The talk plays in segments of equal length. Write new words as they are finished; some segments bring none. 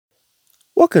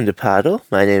Welcome to Poddle.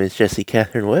 My name is Jesse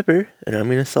Catherine Weber, and I'm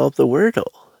going to solve the Wordle.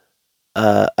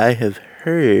 I have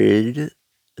heard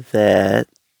that,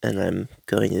 and I'm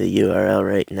going to the URL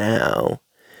right now,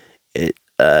 it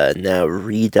now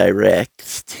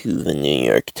redirects to the New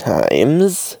York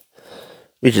Times,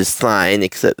 which is fine,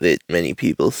 except that many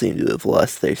people seem to have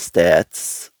lost their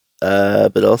stats.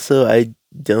 But also, I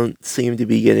don't seem to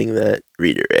be getting that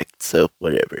redirect, so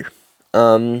whatever.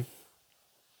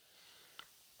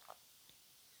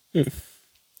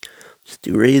 Just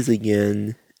do raise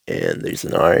again, and there's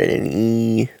an R and an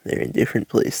E. They're in different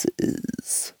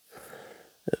places.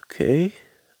 Okay.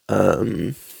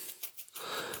 Let's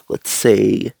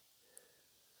say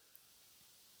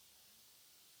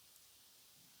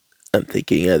I'm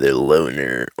thinking either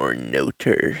loner or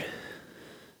noter.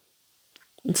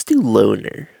 Let's do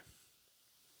loner.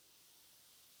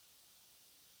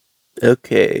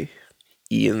 Okay.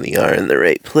 E and the R in the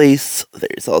right place.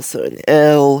 There's also an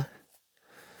L.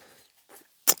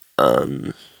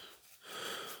 The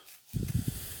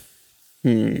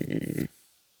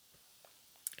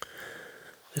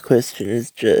question is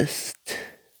just,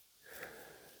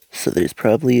 so there's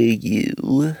probably a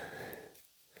U,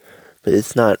 but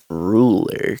it's not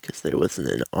ruler because there wasn't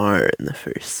an R in the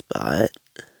first spot.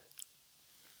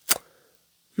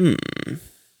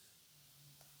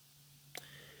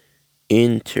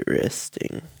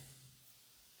 Interesting.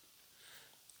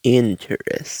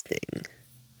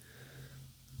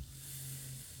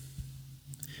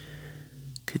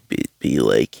 Could be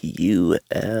like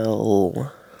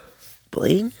UL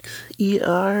blank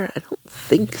ER? I don't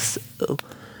think so.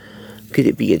 Could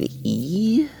it be an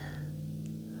E?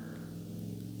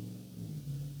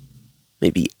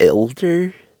 Maybe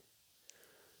elder?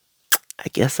 I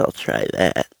guess I'll try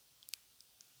that.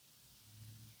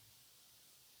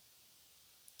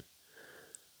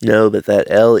 No, but that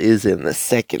L is in the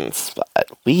second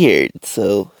spot. Weird.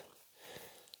 So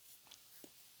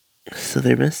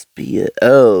there must be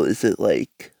is it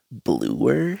like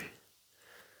bluer?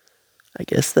 I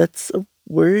guess that's a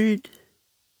word.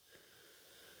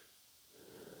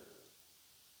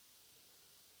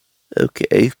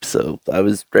 Okay, so I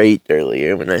was right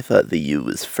earlier when I thought the U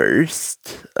was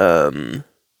first. Ulcer.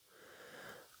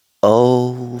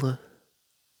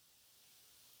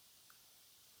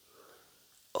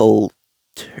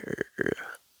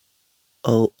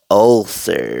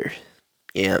 Ulcer.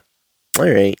 Yeah.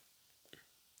 Alright.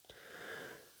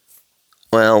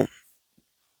 Well,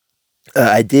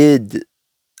 I did,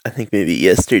 I think maybe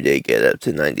yesterday, get up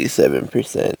to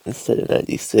 97% instead of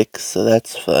 96, so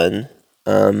that's fun.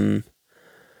 But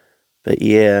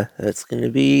yeah, that's gonna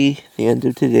be the end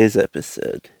of today's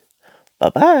episode.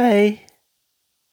 Bye-bye!